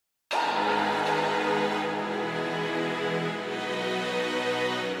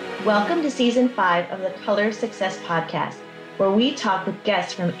Welcome to Season 5 of the Color of Success podcast, where we talk with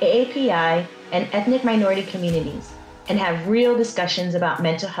guests from AAPI and ethnic minority communities and have real discussions about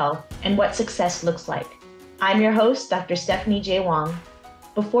mental health and what success looks like. I'm your host, Dr. Stephanie J. Wong.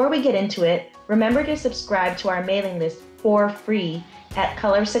 Before we get into it, remember to subscribe to our mailing list for free at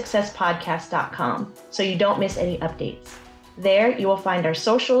colorsuccesspodcast.com so you don't miss any updates. There, you will find our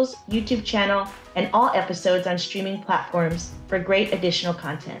socials, YouTube channel, and all episodes on streaming platforms for great additional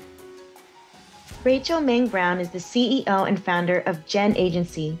content. Rachel Maeng Brown is the CEO and founder of Gen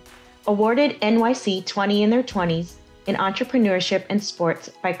Agency, awarded NYC 20 in their 20s in entrepreneurship and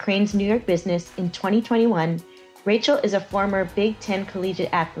sports by Crain's New York Business in 2021. Rachel is a former Big Ten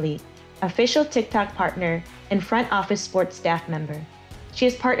collegiate athlete, official TikTok partner, and front office sports staff member. She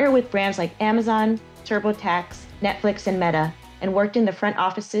has partnered with brands like Amazon, TurboTax, Netflix, and Meta, and worked in the front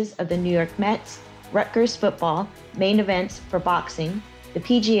offices of the New York Mets, Rutgers football, main events for boxing, the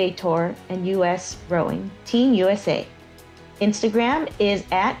PGA Tour, and U.S. rowing, Team USA. Instagram is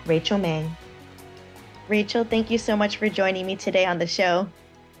at Rachel Maeng. Rachel, thank you so much for joining me today on the show.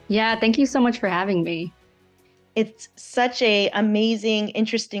 Yeah, thank you so much for having me. It's such an amazing,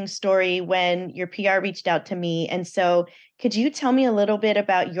 interesting story when your PR reached out to me. And so could you tell me a little bit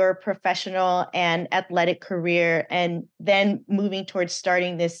about your professional and athletic career and then moving towards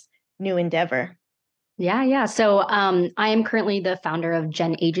starting this new endeavor? Yeah. So I am currently the founder of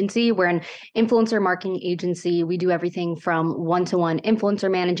Gen Agency. We're an influencer marketing agency. We do everything from one-to-one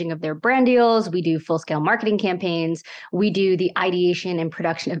influencer managing of their brand deals. We do full-scale marketing campaigns. We do the ideation and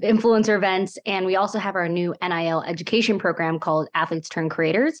production of influencer events. And we also have our new NIL education program called Athletes Turn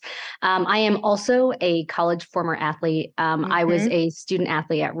Creators. I am also a college former athlete. I was a student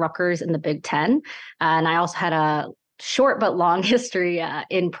athlete at Rutgers in the Big Ten. And I also had a short but long history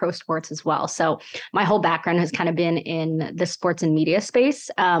in pro sports as well. So my whole background has kind of been in the sports and media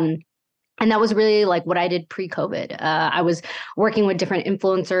space. And that was really like what I did pre-COVID. I was working with different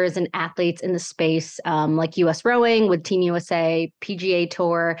influencers and athletes in the space, like U.S. rowing with Team USA, PGA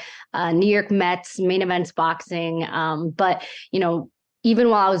Tour, New York Mets, main events boxing. But,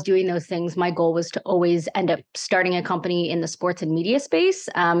 even while I was doing those things, my goal was to always end up starting a company in the sports and media space.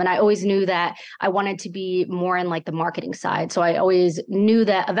 And I always knew that I wanted to be more in like the marketing side. So I always knew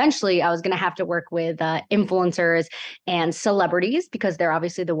that eventually I was going to have to work with influencers and celebrities because they're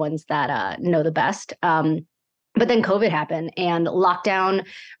obviously the ones that know the best. But then COVID happened and lockdown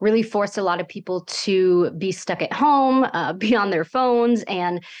really forced a lot of people to be stuck at home, be on their phones.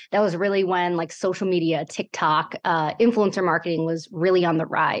 And that was really when like social media, TikTok, influencer marketing was really on the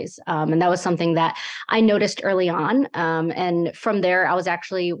rise. And that was something that I noticed early on. And from there, I was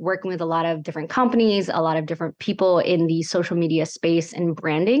actually working with a lot of different companies, a lot of different people in the social media space and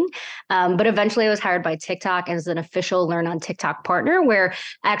branding. But eventually I was hired by TikTok as an official Learn on TikTok partner, where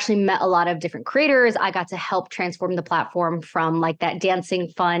I actually met a lot of different creators. I got to help transform the platform from like that dancing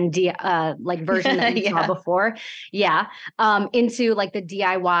fun like version that we saw before. Into like the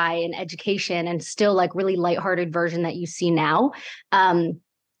DIY and education and still like really lighthearted version that you see now. And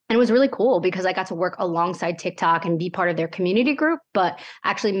it was really cool because I got to work alongside TikTok and be part of their community group, but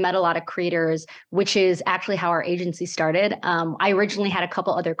actually met a lot of creators, which is actually how our agency started. I originally had a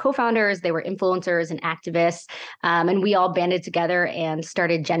couple other co-founders. They were influencers and activists, and we all banded together and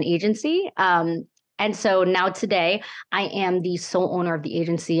started Gen Agency. And so now today, I am the sole owner of the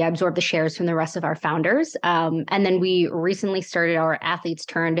agency. I absorb the shares from the rest of our founders. And then we recently started our Athletes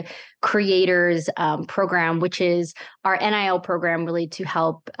Turned Creators program, which is our NIL program really to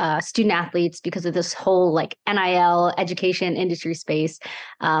help student athletes because of this whole like NIL education industry space,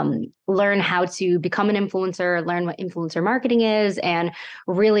 learn how to become an influencer, learn what influencer marketing is, and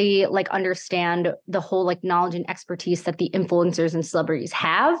really like understand the whole like knowledge and expertise that the influencers and celebrities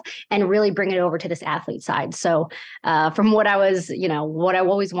have and really bring it over to this athlete side. So from what I was, what I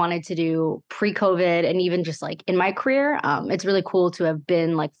always wanted to do pre-COVID and even just like in my career, it's really cool to have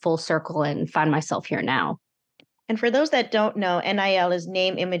been like full circle and find myself here now. And for those that don't know, NIL is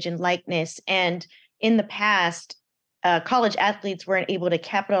name, image, and likeness. And in the past, college athletes weren't able to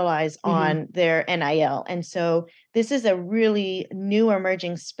capitalize on their NIL. And so this is a really new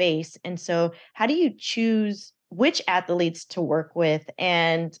emerging space. And so how do you choose which athletes to work with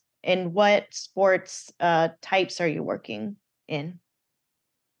and what sports types are you working in?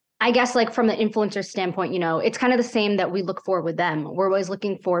 I guess like from the influencer standpoint, it's kind of the same that we look for with them. We're always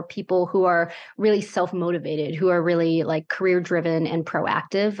looking for people who are really self-motivated, who are really like career driven and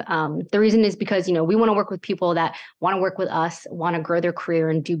proactive. The reason is because, we want to work with people that want to work with us, want to grow their career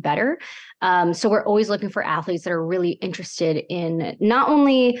and do better. So we're always looking for athletes that are really interested in not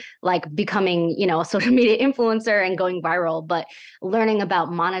only like becoming, a social media influencer and going viral, but learning about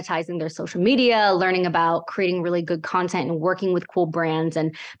monetizing their social media, learning about creating really good content and working with cool brands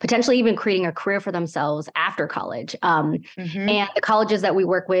and potentially even creating a career for themselves after college. And the colleges that we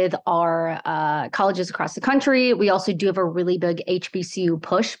work with are colleges across the country. We also do have a really big HBCU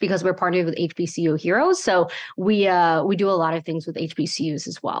push because we're partnered with HBCU Heroes. So we do a lot of things with HBCUs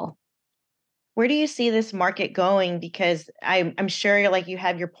as well. Where do you see this market going? Because I'm sure like you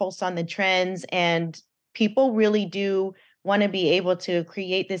have your pulse on the trends, and people really do want to be able to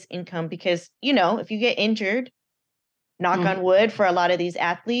create this income because, if you get injured, knock on wood for a lot of these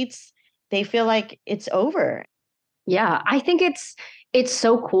athletes, they feel like it's over. Yeah, I think it's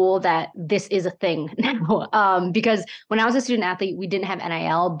so cool that this is a thing now. Because when I was a student athlete, we didn't have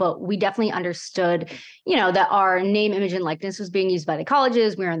NIL, but we definitely understood, that our name, image, and likeness was being used by the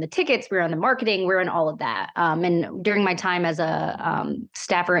colleges. We were on the tickets, we were on the marketing, we were in all of that. And during my time as a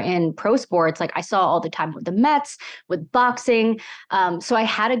staffer in pro sports, like I saw all the time with the Mets, with boxing. So I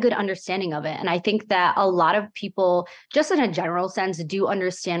had a good understanding of it. And I think that a lot of people, just in a general sense, do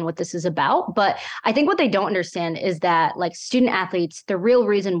understand what this is about. But I think what they don't understand is that like student athletes, the real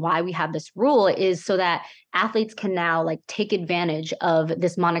reason why we have this rule is so that athletes can now like take advantage of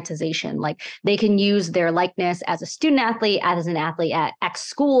this monetization. Like they can use their likeness as a student athlete, as an athlete at X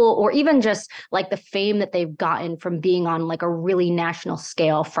school, or even just like the fame that they've gotten from being on like a really national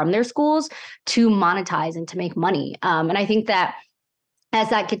scale from their schools to monetize and to make money. And I think that as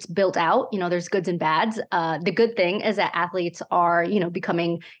that gets built out, there's goods and bads. The good thing is that athletes are,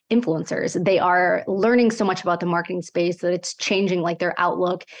 becoming influencers. They are learning so much about the marketing space that it's changing like their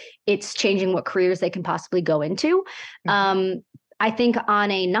outlook. It's changing what careers they can possibly go into. I think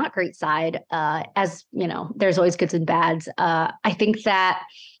on a not great side, as there's always goods and bads. I think that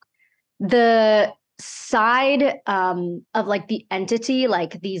the side of like the entity,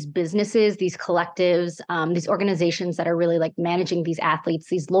 like these businesses, these collectives, these organizations that are really like managing these athletes,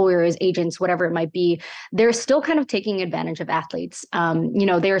 these lawyers, agents, whatever it might be, they're still kind of taking advantage of athletes.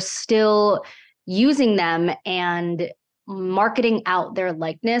 They're still using them and marketing out their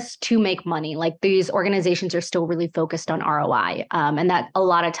likeness to make money. Like these organizations are still really focused on ROI. And that a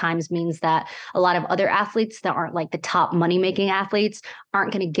lot of times means that a lot of other athletes that aren't like the top money making athletes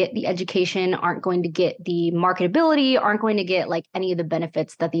aren't going to get the education, aren't going to get the marketability, aren't going to get like any of the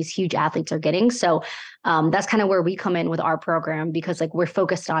benefits that these huge athletes are getting. So that's kind of where we come in with our program, because like we're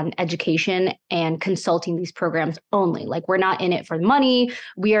focused on education and consulting these programs only. Like we're not in it for money.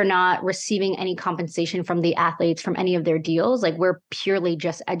 We are not receiving any compensation from the athletes from any of their deals. Like we're purely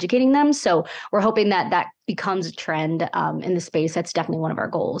just educating them. So we're hoping that that becomes a trend in the space. That's definitely one of our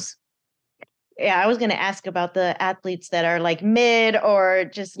goals. Yeah, I was going to ask about the athletes that are like mid or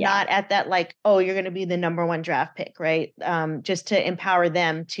just not at that, like, oh, you're going to be the number one draft pick, right? Just to empower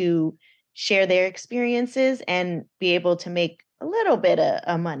them to share their experiences and be able to make a little bit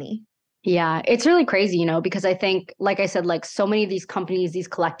of money. Yeah, it's really crazy, because I think, like I said, like so many of these companies, these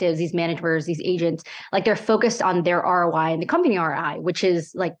collectives, these managers, these agents, like they're focused on their ROI and the company ROI, which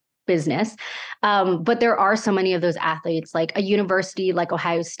is like business. But there are so many of those athletes. Like a university like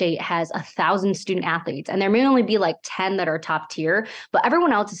Ohio State has 1,000 student athletes, and there may only be like 10 that are top tier, but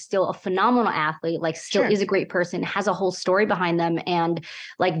everyone else is still a phenomenal athlete, like still is a great person, has a whole story behind them. And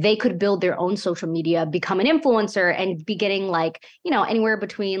like they could build their own social media, become an influencer, and be getting like, anywhere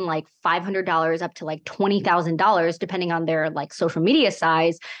between like $500 up to like $20,000, depending on their like social media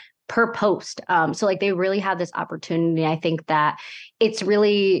size per post. So like they really have this opportunity. I think that it's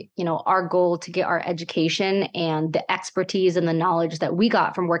really, our goal to get our education and the expertise and the knowledge that we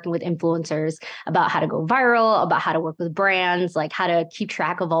got from working with influencers about how to go viral, about how to work with brands, like how to keep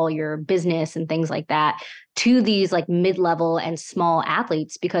track of all your business and things like that, to these like mid-level and small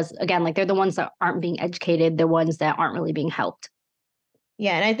athletes, because again, like they're the ones that aren't being educated, the ones that aren't really being helped.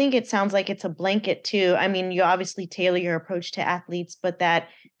 Yeah, and I think it sounds like it's a blanket too. I mean, you obviously tailor your approach to athletes, but that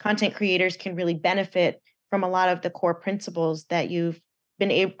content creators can really benefit from a lot of the core principles that you've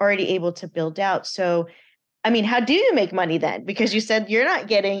been already able to build out. So, I mean, how do you make money then? Because you said you're not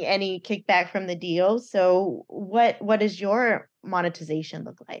getting any kickback from the deal. So what does your monetization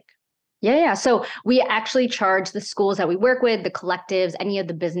look like? Yeah. So we actually charge the schools that we work with, the collectives, any of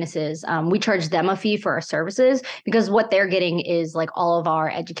the businesses. We charge them a fee for our services, because what they're getting is like all of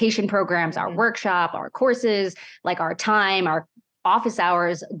our education programs, our workshop, our courses, like our time, our office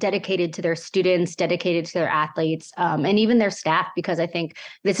hours dedicated to their students, dedicated to their athletes, and even their staff, because I think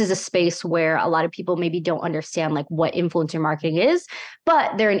this is a space where a lot of people maybe don't understand like what influencer marketing is,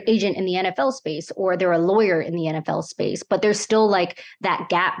 but they're an agent in the NFL space or they're a lawyer in the NFL space, but there's still like that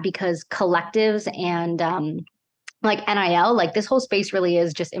gap because collectives and like NIL, like this whole space really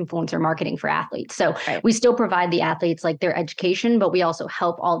is just influencer marketing for athletes. So Right. we still provide the athletes like their education, but we also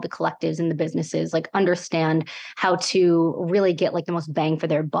help all the collectives and the businesses like understand how to really get like the most bang for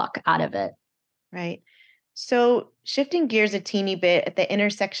their buck out of it. Right. So shifting gears a teeny bit at the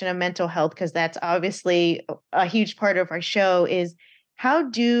intersection of mental health, because that's obviously a huge part of our show, is how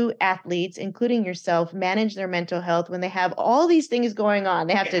do athletes, including yourself, manage their mental health when they have all these things going on?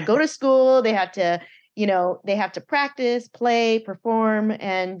 They have to go to school, they have to, they have to practice, play, perform.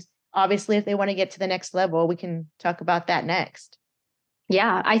 And obviously, if they want to get to the next level, we can talk about that next.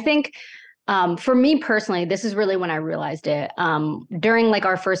 Yeah, I think for me personally, this is really when I realized it. During like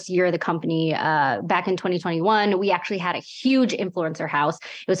our first year of the company, back in 2021, we actually had a huge influencer house.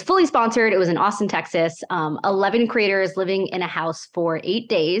 It was fully sponsored. It was in Austin, Texas. 11 creators living in a house for 8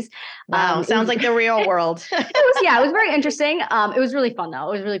 days. Wow, sounds like the real world. It was very interesting. It was really fun though.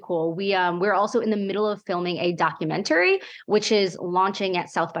 It was really cool. We're also in the middle of filming a documentary, which is launching at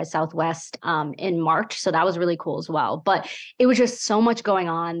South by Southwest in March. So that was really cool as well. But it was just so much going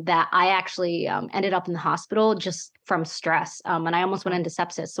on that I actually ended up in the hospital just from stress. And I almost went into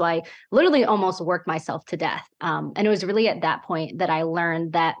sepsis. So I literally almost worked myself to death. And it was really at that point that I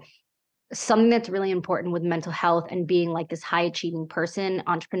learned that something that's really important with mental health and being like this high achieving person,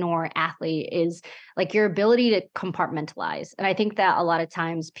 entrepreneur, athlete is like your ability to compartmentalize. And I think that a lot of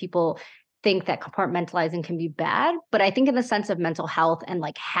times people think that compartmentalizing can be bad, but I think in the sense of mental health and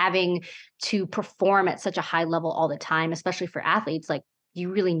like having to perform at such a high level all the time, especially for athletes, like you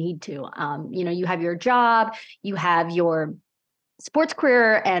really need to. You have your job, you have your sports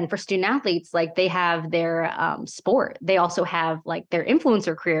career, and for student athletes, like they have their sport, they also have like their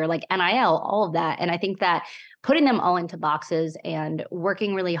influencer career, like NIL, all of that. And I think that putting them all into boxes and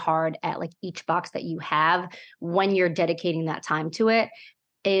working really hard at like each box that you have when you're dedicating that time to it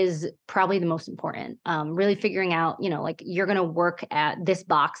is probably the most important. Really figuring out, like you're going to work at this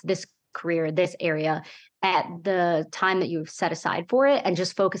box, this career, this area at the time that you've set aside for it and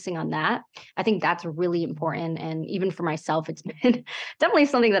just focusing on that. I think that's really important. And even for myself, it's been definitely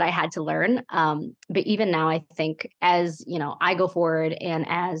something that I had to learn. But even now, I think as, I go forward and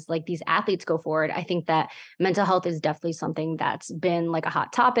as like these athletes go forward, I think that mental health is definitely something that's been like a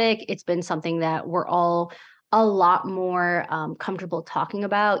hot topic. It's been something that we're all a lot more comfortable talking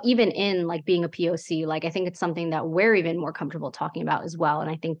about, even in like being a POC. Like I think it's something that we're even more comfortable talking about as well. And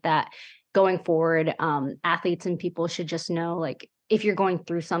I think that going forward, athletes and people should just know, like, if you're going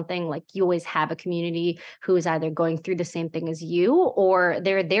through something, like you always have a community who is either going through the same thing as you or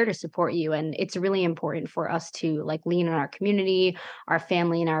they're there to support you. And it's really important for us to like lean on our community, our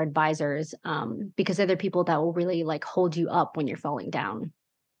family, and our advisors, because they're the people that will really like hold you up when you're falling down.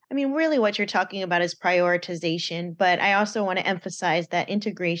 I mean, really what you're talking about is prioritization, but I also want to emphasize that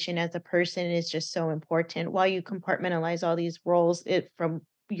integration as a person is just so important. While you compartmentalize all these roles from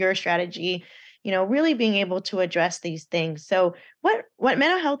your strategy, really being able to address these things. So what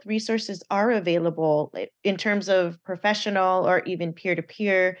mental health resources are available in terms of professional or even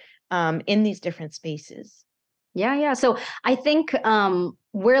peer-to-peer in these different spaces? Yeah. So I think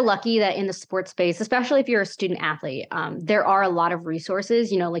we're lucky that in the sports space, especially if you're a student athlete, there are a lot of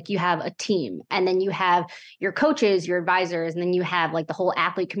resources. Like you have a team, and then you have your coaches, your advisors, and then you have like the whole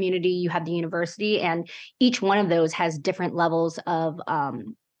athlete community, you have the university, and each one of those has different levels of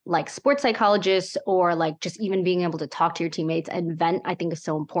like sports psychologists or like just even being able to talk to your teammates and vent, I think is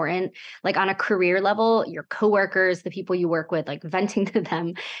so important. Like on a career level, your coworkers, the people you work with, like venting to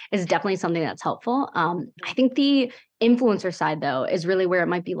them is definitely something that's helpful. I think the influencer side, though, is really where it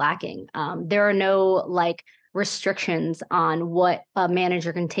might be lacking. There are no like restrictions on what a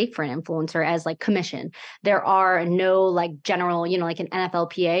manager can take for an influencer as like commission. There are no like general, like an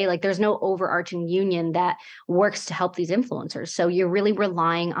NFLPA, like there's no overarching union that works to help these influencers. So you're really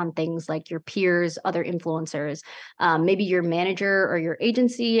relying on things like your peers, other influencers, maybe your manager or your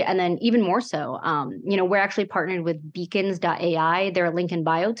agency. And then even more so, we're actually partnered with beacons.ai. They're a link in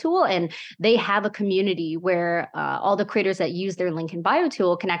bio tool, and they have a community where all the creators that use their link in bio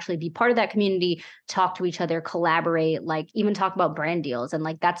tool can actually be part of that community, talk to each other, collaborate, like even talk about brand deals. And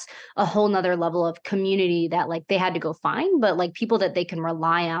like that's a whole nother level of community that like they had to go find, but like people that they can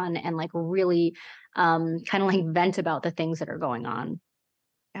rely on and like really kind of like vent about the things that are going on.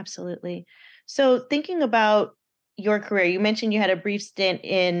 Absolutely. So thinking about your career? You mentioned you had a brief stint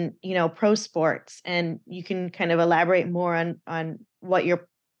in, pro sports, and you can kind of elaborate more on what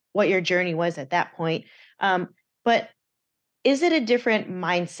your journey was at that point. But is it a different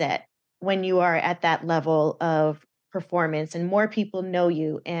mindset when you are at that level of performance and more people know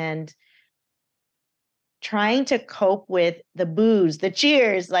you and trying to cope with the boos, the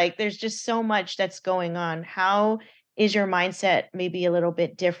cheers? Like, there's just so much that's going on. How is your mindset maybe a little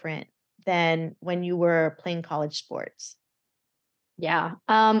bit different than when you were playing college sports? Yeah.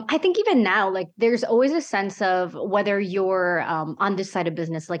 I think even now, like there's always a sense of whether you're on this side of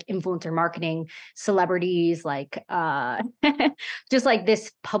business, like influencer marketing, celebrities, like just like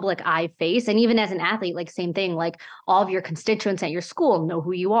this public eye face. And even as an athlete, like same thing, like all of your constituents at your school know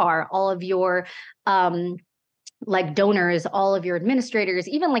who you are, all of your um like donors, all of your administrators,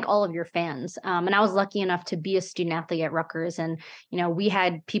 even like all of your fans. And I was lucky enough to be a student athlete at Rutgers. And, we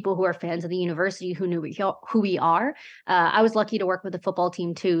had people who are fans of the university who knew who we are. I was lucky to work with the football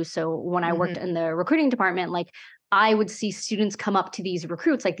team too. So when I worked Mhm. in the recruiting department, like I would see students come up to these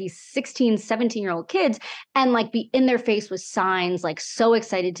recruits, like these 16, 17-year-old kids, and like be in their face with signs, like so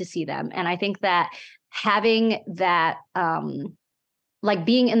excited to see them. And I think that having that, like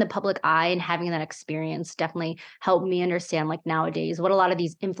being in the public eye and having that experience definitely helped me understand like nowadays what a lot of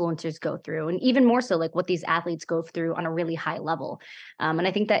these influencers go through, and even more so like what these athletes go through on a really high level. And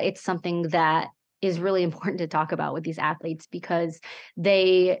I think that it's something that is really important to talk about with these athletes because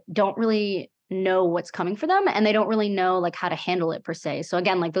they don't really know what's coming for them and they don't really know like how to handle it per se. So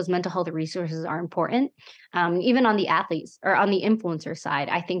again, like those mental health resources are important. Even on the athletes or on the influencer side,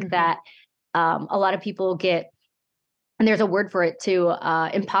 I think Mhm. that a lot of people get, and there's a word for it too,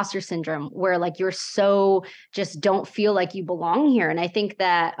 imposter syndrome, where like you're so just don't feel like you belong here. And I think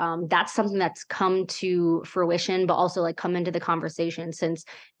that that's something that's come to fruition, but also like come into the conversation since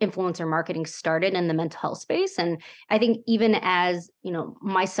influencer marketing started in the mental health space. And I think even as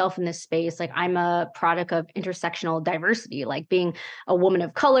myself in this space, like I'm a product of intersectional diversity, like being a woman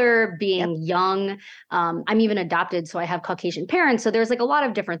of color, Yep. being young. I'm even adopted, so I have Caucasian parents. So there's like a lot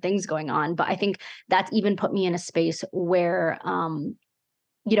of different things going on. But I think that's even put me in a space where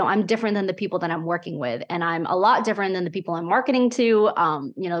I'm different than the people that I'm working with, and I'm a lot different than the people I'm marketing to.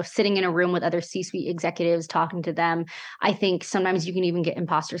 Sitting in a room with other C-suite executives, talking to them, I think sometimes you can even get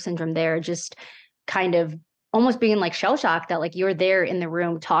imposter syndrome there, just kind of almost being like shell shocked that like you're there in the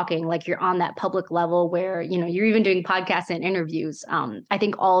room talking, like you're on that public level where you're even doing podcasts and interviews. I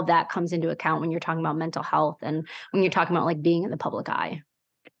think all of that comes into account when you're talking about mental health and when you're talking about like being in the public eye.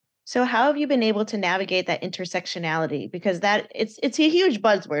 So how have you been able to navigate that intersectionality? Because it's a huge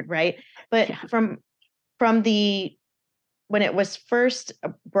buzzword, right? But Yeah. from the when it was first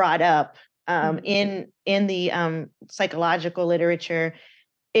brought up Mhm. in the psychological literature,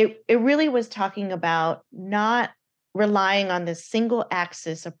 it really was talking about not relying on this single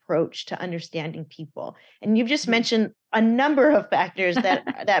axis approach to understanding people. And you've just Mhm. mentioned a number of factors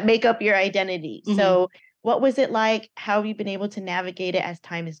that make up your identity. Mhm. So what was it like? How have you been able to navigate it as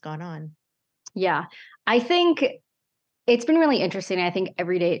time has gone on? Yeah. I think it's been really interesting. I think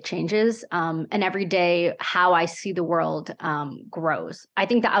every day it changes. And every day how I see the world grows. I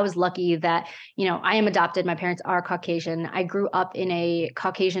think that I was lucky that, I am adopted. My parents are Caucasian. I grew up in a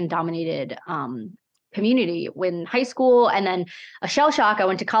Caucasian dominated community when high school, and then a shell shock. I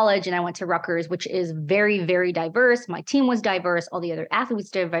went to college and I went to Rutgers, which is very, very diverse. My team was diverse, all the other athletes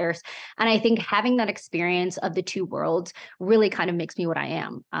diverse. And I think having that experience of the two worlds really kind of makes me what I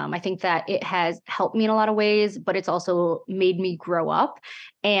am. I think that it has helped me in a lot of ways, but it's also made me grow up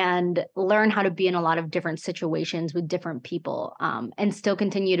and learn how to be in a lot of different situations with different people, and still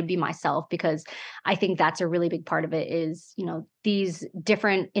continue to be myself, because I think that's a really big part of it is, these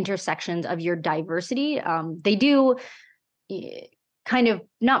different intersections of your diversity. They do eh, kind of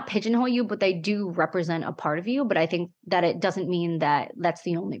not pigeonhole you, but they do represent a part of you. But I think that it doesn't mean that that's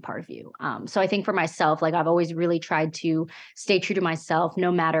the only part of you. So I think for myself, like I've always really tried to stay true to myself,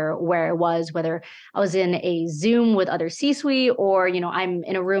 no matter where I was, whether I was in a Zoom with other C-suite or, I'm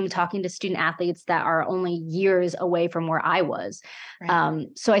in a room talking to student athletes that are only years away from where I was. Right.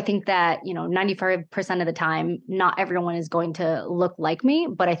 So I think that, 95% of the time, not everyone is going to look like me,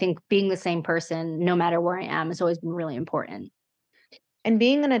 but I think being the same person, no matter where I am, has always been really important. And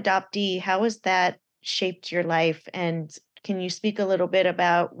being an adoptee, how has that shaped your life? And can you speak a little bit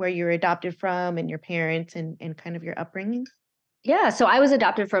about where you're adopted from and your parents and kind of your upbringing? Yeah, so I was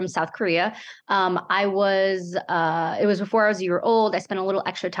adopted from South Korea. It was before I was a year old. I spent a little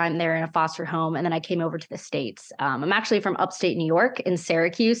extra time there in a foster home, and then I came over to the States. I'm actually from upstate New York in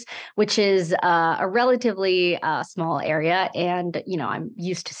Syracuse, which is a relatively small area. And, I'm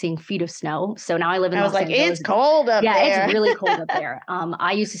used to seeing feet of snow. So now I live in I was Los like, Angeles. it's cold up Yeah, it's there. really cold up there.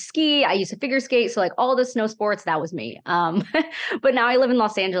 I used to ski, I used to figure skate. So, like, all the snow sports, that was me. But now I live in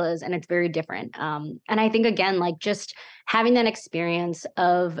Los Angeles and it's very different. And I think, again, like just having that experience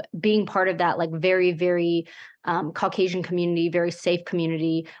of being part of that, like, very, very Caucasian community, very safe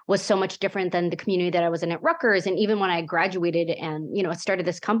community, was so much different than the community that I was in at Rutgers. And even when I graduated and, started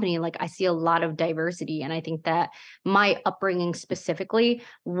this company, like, I see a lot of diversity. And I think that my upbringing specifically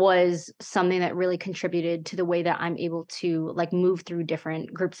was something that really contributed to the way that I'm able to, like, move through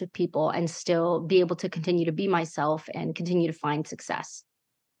different groups of people and still be able to continue to be myself and continue to find success.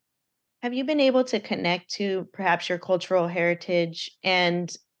 Have you been able to connect to perhaps your cultural heritage,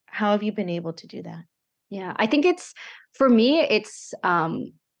 and how have you been able to do that? Yeah, I think for me, it's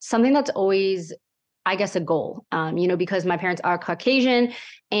something that's always, I guess, a goal, because my parents are Caucasian,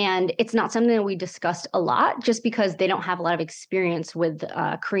 and it's not something that we discussed a lot just because they don't have a lot of experience with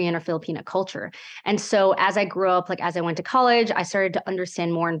Korean or Filipino culture. And so as I grew up, like as I went to college, I started to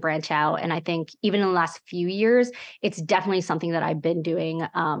understand more and branch out. And I think even in the last few years, it's definitely something that I've been doing.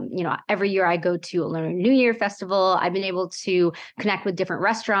 Every year I go to a Lunar New Year festival. I've been able to connect with different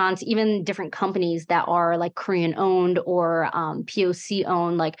restaurants, even different companies that are like Korean owned or POC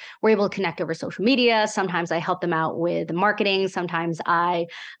owned. Like, we're able to connect over social media. Sometimes I help them out with marketing. Sometimes I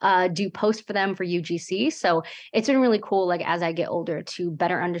do post for them for UGC. So it's been really cool, like as I get older, to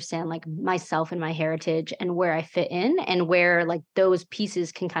better understand like myself and my heritage and where I fit in and where like those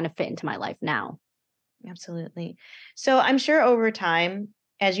pieces can kind of fit into my life now. Absolutely. So I'm sure over time,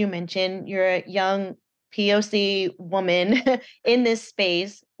 as you mentioned, you're a young POC woman in this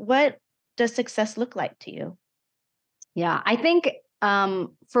space. What does success look like to you? Yeah, I think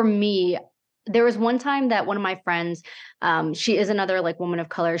for me, there was one time that one of my friends, she is another like woman of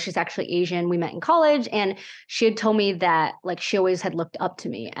color. She's actually Asian. We met in college, and she had told me that like she always had looked up to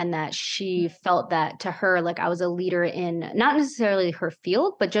me, and that she felt that to her, like I was a leader in not necessarily her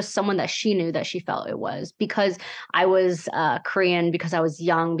field, but just someone that she knew that she felt it was because I was Korean, because I was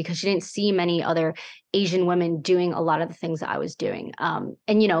young, because she didn't see many other Asian women doing a lot of the things that I was doing.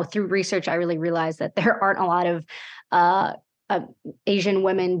 And through research, I really realized that there aren't a lot of uh, uh, Asian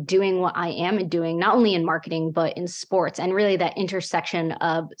women doing what I am doing, not only in marketing, but in sports, and really that intersection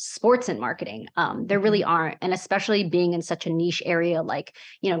of sports and marketing. There really Mhm. aren't. And especially being in such a niche area, like,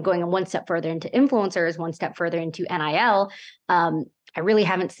 going one step further into influencers, one step further into NIL. I really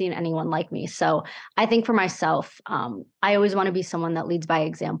haven't seen anyone like me. So I think for myself, I always want to be someone that leads by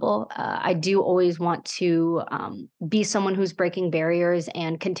example. I do always want to be someone who's breaking barriers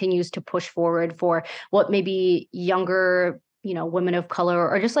and continues to push forward for what maybe younger women of color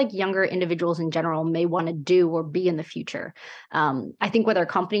or just like younger individuals in general may want to do or be in the future. I think with our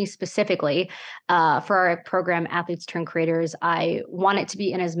company specifically, for our program Athletes Turn Creators, I want it to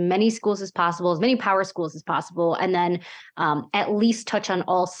be in as many schools as possible, as many power schools as possible, and then at least touch on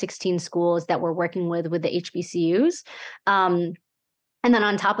all 16 schools that we're working with the HBCUs. um, and then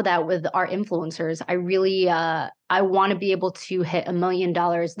on top of that, with our influencers, I really I want to be able to hit $1 million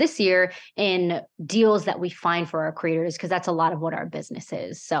this year in deals that we find for our creators, because that's a lot of what our business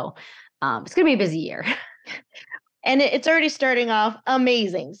is. So it's going to be a busy year. And it's already starting off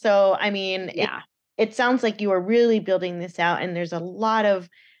amazing. So, I mean, Yeah. it sounds like you are really building this out, and there's a lot of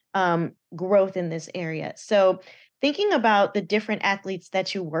growth in this area. So, thinking about the different athletes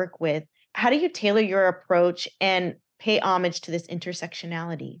that you work with, how do you tailor your approach and pay homage to this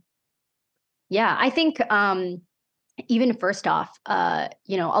intersectionality? Yeah. I think even first off, a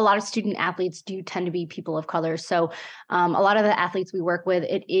lot of student athletes do tend to be people of color. So a lot of the athletes we work with,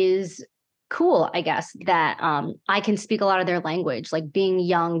 it is cool, I guess, that I can speak a lot of their language, like being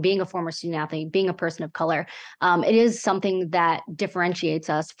young, being a former student athlete, being a person of color. It is something that differentiates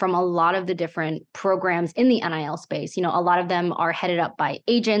us from a lot of the different programs in the NIL space. A lot of them are headed up by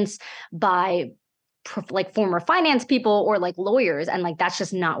agents, by like former finance people or like lawyers, and like that's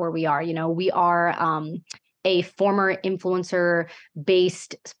just not where we are. We are a former influencer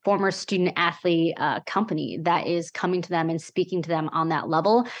based former student athlete company that is coming to them and speaking to them on that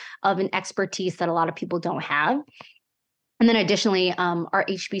level of an expertise that a lot of people don't have. And then additionally, our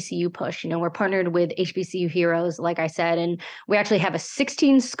HBCU push, we're partnered with HBCU Heroes, like I said, and we actually have a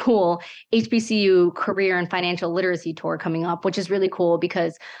 16 school HBCU career and financial literacy tour coming up, which is really cool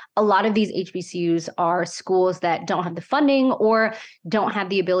because a lot of these HBCUs are schools that don't have the funding or don't have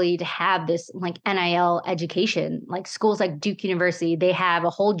the ability to have this like NIL education. Like schools like Duke University, they have a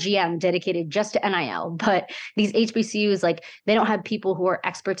whole GM dedicated just to NIL, but these HBCUs, like they don't have people who are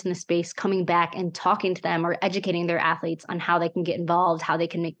experts in the space coming back and talking to them or educating their athletes on how they can get involved, how they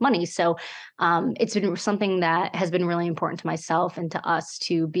can make money. So it's been something that has been really important to myself and to us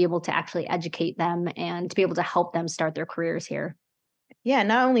to be able to actually educate them and to be able to help them start their careers here. Yeah,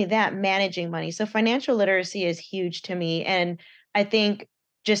 not only that, managing money. So financial literacy is huge to me. And I think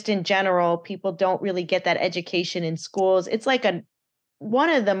just in general, people don't really get that education in schools. It's like one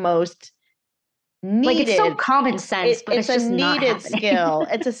of the most Like it's so needed. common sense, but It's it's a just not needed happening. skill.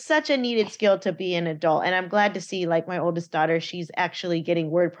 Such a needed skill to be an adult. And I'm glad to see like my oldest daughter, she's actually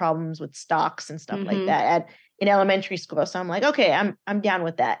getting word problems with stocks and stuff like that in elementary school. So I'm like, okay, I'm down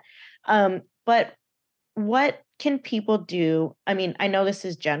with that. But what can people do? I mean, I know this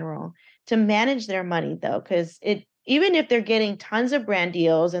is general to manage their money though, because even if they're getting tons of brand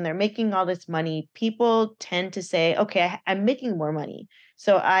deals and they're making all this money, people tend to say, okay, I'm making more money,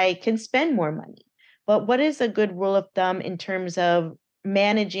 so I can spend more money. But what is a good rule of thumb in terms of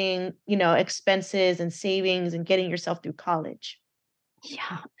managing, expenses and savings and getting yourself through college?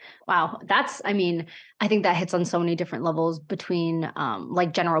 Yeah. Wow. I think that hits on so many different levels between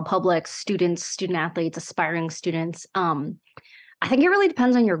like general public, students, student athletes, aspiring students. I think it really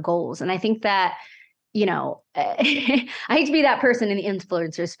depends on your goals. And I think that I hate to be that person in the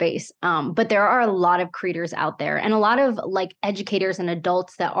influencer space, but there are a lot of creators out there and a lot of like educators and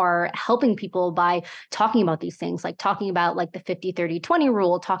adults that are helping people by talking about these things, like talking about like the 50-30-20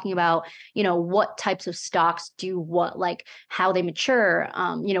 rule, talking about, what types of stocks do what, like how they mature,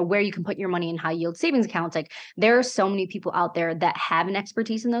 where you can put your money in high yield savings accounts. Like there are so many people out there that have an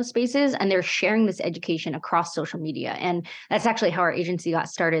expertise in those spaces and they're sharing this education across social media. And that's actually how our agency got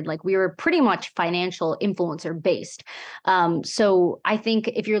started. Like we were pretty much financial influencer based. So I think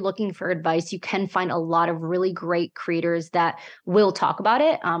if you're looking for advice, you can find a lot of really great creators that will talk about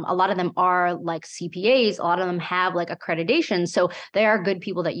it. A lot of them are like CPAs. A lot of them have like accreditation. So they are good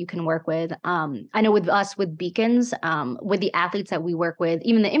people that you can work with. I know with us, with Beacons, with the athletes that we work with,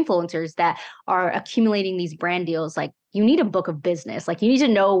 even the influencers that are accumulating these brand deals, like you need a book of business. Like you need to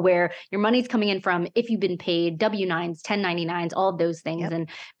know where your money's coming in from, if you've been paid, W-9s, 1099s, all of those things. Yep. And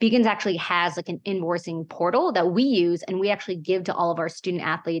Beacons actually has like an invoicing portal that we use and we actually give to all of our student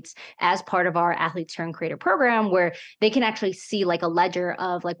athletes as part of our Athletes Turn Creator program, where they can actually see like a ledger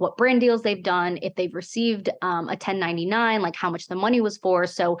of like what brand deals they've done, if they've received a 1099, like how much the money was for.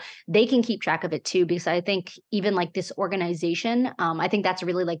 So they can keep track of it too, because I think even like this organization, I think that's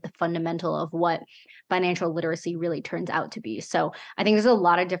really like the fundamental of what financial literacy really turns out to be. So I think there's a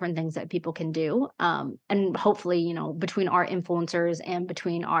lot of different things that people can do. And hopefully, between our influencers and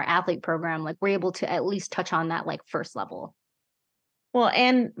between our athlete program, like we're able to at least touch on that like first level. Well,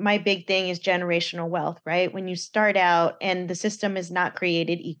 and my big thing is generational wealth, right? When you start out and the system is not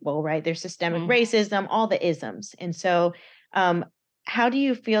created equal, right? There's systemic racism, all the isms. And so, how do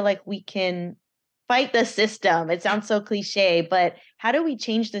you feel like we can fight the system? It sounds so cliche, but how do we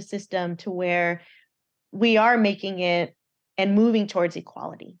change the system to where we are making it and moving towards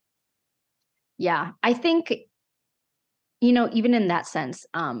equality? Yeah, I think, even in that sense,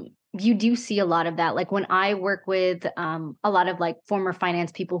 you do see a lot of that. Like when I work with a lot of like former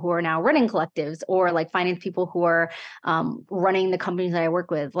finance people who are now running collectives or like finance people who are running the companies that I work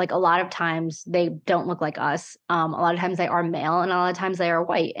with, like a lot of times they don't look like us. A lot of times they are male and a lot of times they are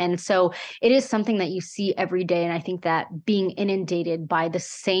white. And so it is something that you see every day. And I think that being inundated by the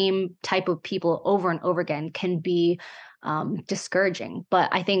same type of people over and over again can be discouraging. But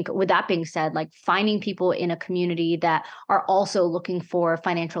I think with that being said, like finding people in a community that are also looking for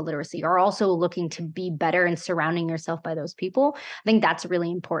financial literacy, are also looking to be better and surrounding yourself by those people, I think that's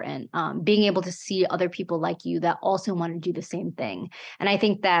really important. Being able to see other people like you that also want to do the same thing. And I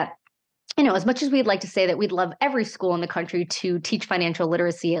think that as much as we'd like to say that we'd love every school in the country to teach financial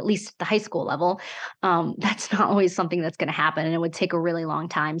literacy, at least at the high school level, that's not always something that's going to happen. And it would take a really long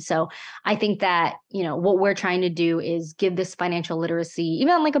time. So I think that, what we're trying to do is give this financial literacy,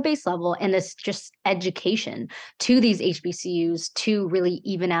 even on like a base level, and this just education to these HBCUs to really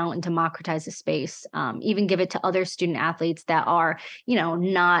even out and democratize the space, even give it to other student athletes that are,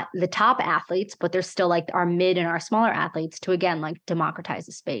 not the top athletes, but they're still like our mid and our smaller athletes to, again, like democratize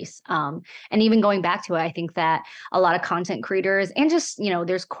the space. And even going back to it, I think that a lot of content creators and just,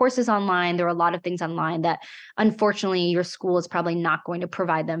 there's courses online, there are a lot of things online that unfortunately your school is probably not going to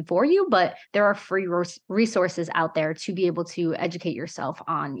provide them for you, but there are free resources out there to be able to educate yourself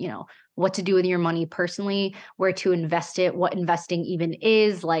on, what to do with your money personally, where to invest it, what investing even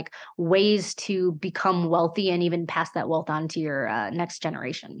is, like ways to become wealthy and even pass that wealth on to your next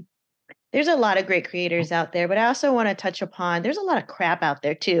generation. There's a lot of great creators out there, but I also want to touch upon, there's a lot of crap out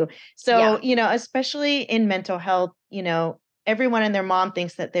there too. So, especially in mental health, everyone and their mom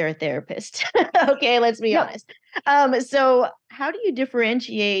thinks that they're a therapist. Okay, let's be honest. So how do you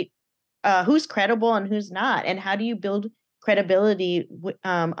differentiate who's credible and who's not? And how do you build credibility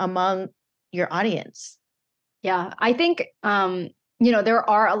among your audience? Yeah, I think, there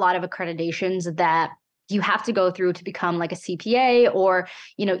are a lot of accreditations that you have to go through to become like a CPA or,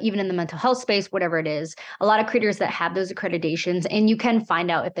 even in the mental health space, whatever it is, a lot of creators that have those accreditations, and you can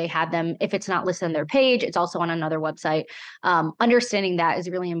find out if they have them. If it's not listed on their page, it's also on another website. Understanding that is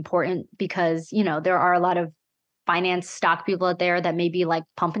really important because, there are a lot of finance stock people out there that may be like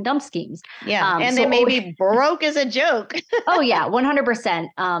pump and dump schemes. Yeah. And they may be broke as a joke. Oh yeah,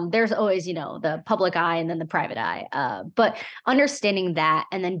 100%. There's always, the public eye and then the private eye. But understanding that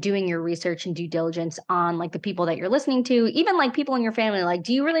and then doing your research and due diligence on like the people that you're listening to, even like people in your family, like,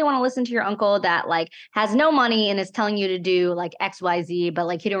 do you really want to listen to your uncle that like has no money and is telling you to do like XYZ, but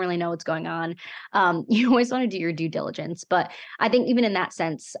like, you don't really know what's going on. You always want to do your due diligence. But I think even in that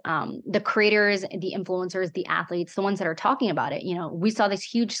sense, the creators, the influencers, the athletes, the ones that are talking about it, we saw this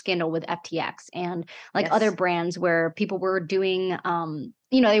huge scandal with FTX and like other brands where people were doing,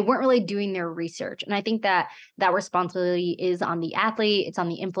 they weren't really doing their research. And I think that responsibility is on the athlete, it's on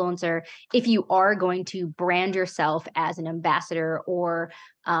the influencer. If you are going to brand yourself as an ambassador or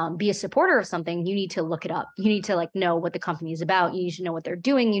be a supporter of something, you need to look it up. You need to like know what the company is about. You need to know what they're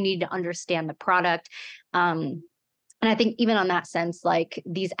doing. You need to understand the product. And I think even on that sense, like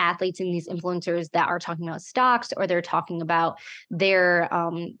these athletes and these influencers that are talking about stocks or they're talking about their,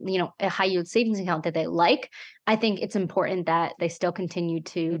 a high yield savings account that they like, I think it's important that they still continue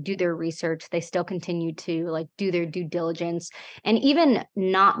to do their research. They still continue to like do their due diligence and even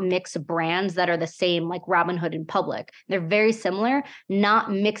not mix brands that are the same, like Robinhood and Public. They're very similar,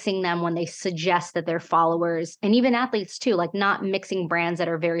 not mixing them when they suggest that their followers and even athletes too, like not mixing brands that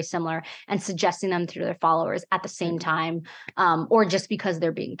are very similar and suggesting them to their followers at the same time or just because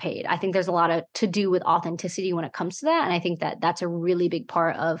they're being paid. I think there's a lot to do with authenticity when it comes to that. And I think that that's a really big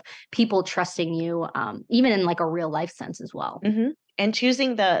part of people trusting you, even in like a real life sense as well. Mm-hmm. And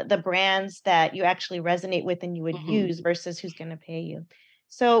choosing the brands that you actually resonate with and you would use versus who's going to pay you.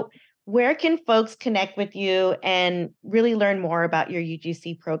 So where can folks connect with you and really learn more about your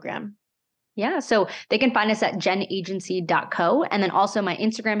UGC program? Yeah, so they can find us at genagency.co. And then also my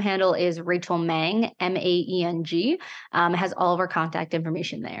Instagram handle is Rachel Maeng, Maeng. It has all of our contact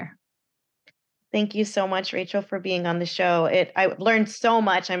information there. Thank you so much, Rachel, for being on the show. I learned so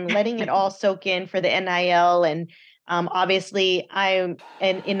much. I'm letting it all soak in for the NIL. And obviously, I'm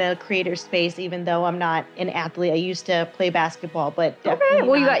in a creator space, even though I'm not an athlete. I used to play basketball, but okay.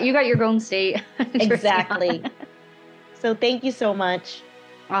 Well, you got your Golden State. Exactly. So thank you so much.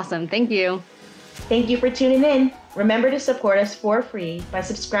 Awesome. Thank you. Thank you for tuning in. Remember to support us for free by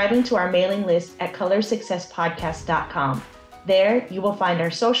subscribing to our mailing list at colorsuccesspodcast.com. There, you will find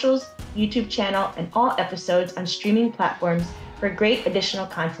our socials, YouTube channel, and all episodes on streaming platforms for great additional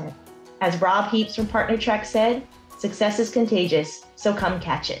content. As Rob Heaps from Partner Track said, success is contagious, so come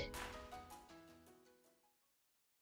catch it.